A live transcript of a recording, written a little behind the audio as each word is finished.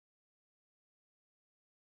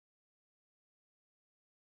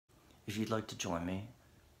if you'd like to join me,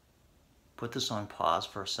 put this on pause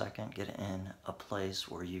for a second, get in a place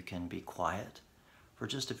where you can be quiet for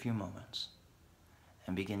just a few moments,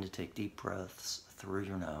 and begin to take deep breaths through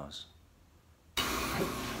your nose.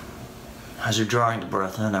 As you're drawing the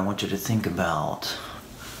breath in, I want you to think about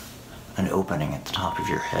an opening at the top of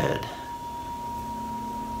your head.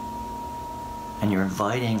 And you're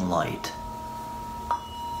inviting light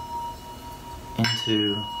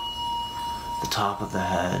into the top of the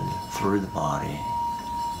head, through the body,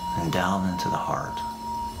 and down into the heart.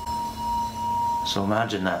 So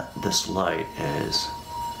imagine that this light is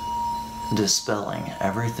dispelling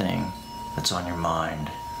everything that's on your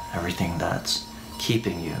mind, everything that's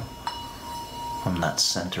keeping you from that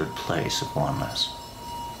centered place of oneness.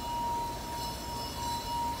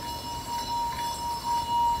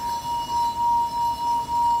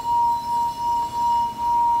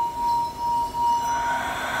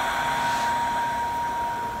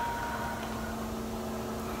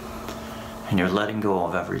 And you're letting go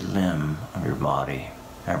of every limb of your body,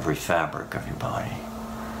 every fabric of your body,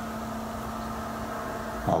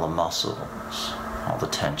 all the muscles, all the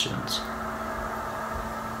tensions.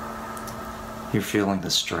 You're feeling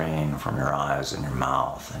the strain from your eyes and your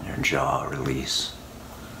mouth and your jaw release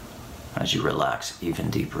as you relax even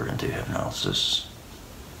deeper into hypnosis,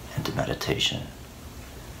 into meditation,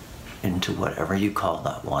 into whatever you call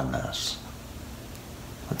that oneness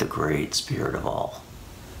with the great spirit of all.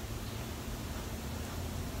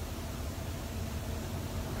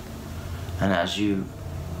 And as you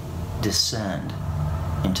descend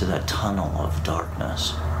into that tunnel of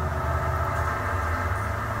darkness,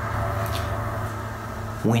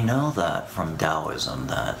 we know that from Taoism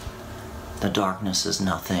that the darkness is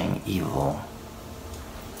nothing evil.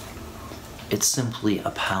 It's simply a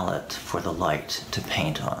palette for the light to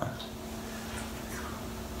paint on.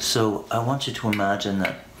 So I want you to imagine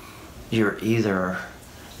that you're either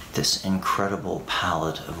this incredible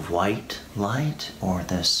palette of white light or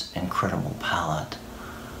this incredible palette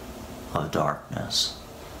of darkness.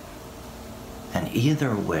 And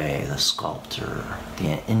either way, the sculptor,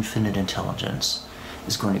 the infinite intelligence,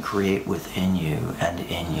 is going to create within you and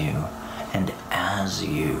in you and as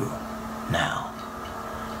you now.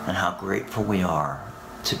 And how grateful we are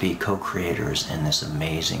to be co-creators in this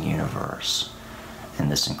amazing universe, in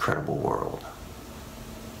this incredible world.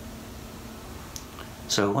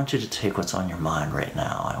 So I want you to take what's on your mind right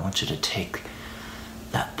now. I want you to take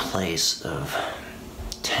that place of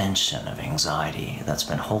tension, of anxiety that's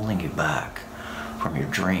been holding you back from your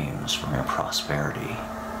dreams, from your prosperity,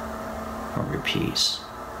 from your peace.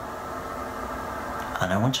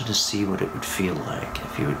 And I want you to see what it would feel like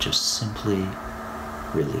if you would just simply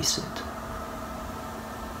release it.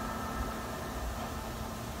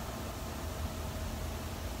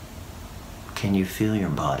 Can you feel your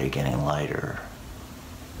body getting lighter?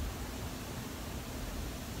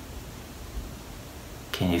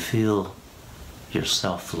 Can you feel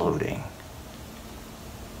yourself floating?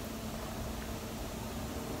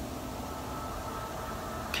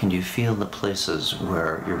 Can you feel the places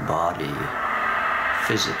where your body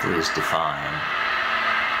physically is defined?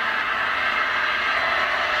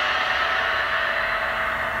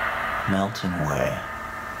 Melting away.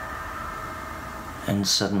 And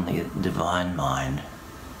suddenly the divine mind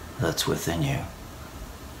that's within you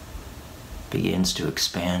begins to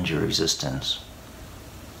expand your existence.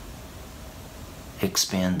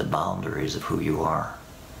 Expand the boundaries of who you are.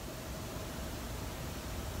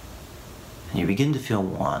 And you begin to feel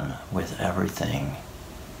one with everything,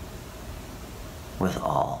 with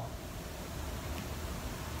all.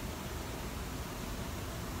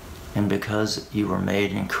 And because you were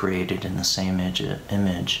made and created in the same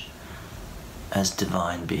image as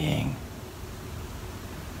divine being,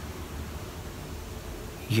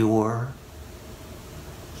 your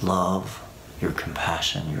love, your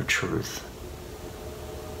compassion, your truth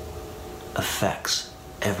affects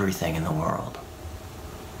everything in the world.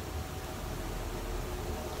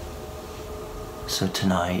 So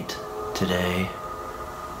tonight, today,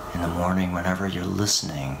 in the morning, whenever you're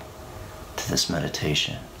listening to this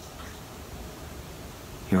meditation,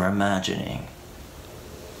 you're imagining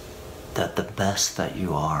that the best that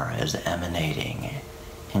you are is emanating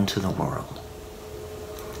into the world,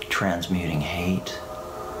 transmuting hate,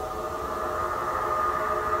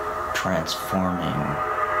 transforming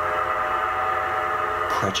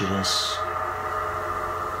prejudice,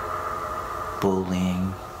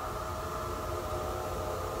 bullying,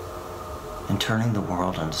 and turning the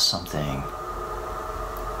world into something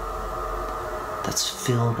that's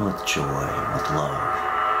filled with joy, with love.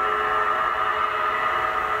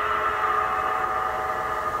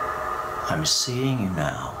 I'm seeing you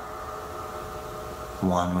now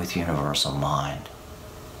one with universal mind,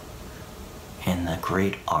 in the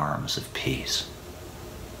great arms of peace.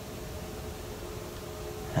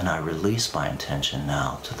 And I release my intention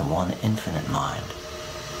now to the one infinite mind,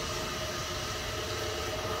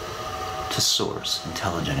 to source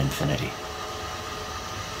intelligent infinity.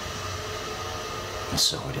 And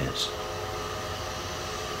so it is.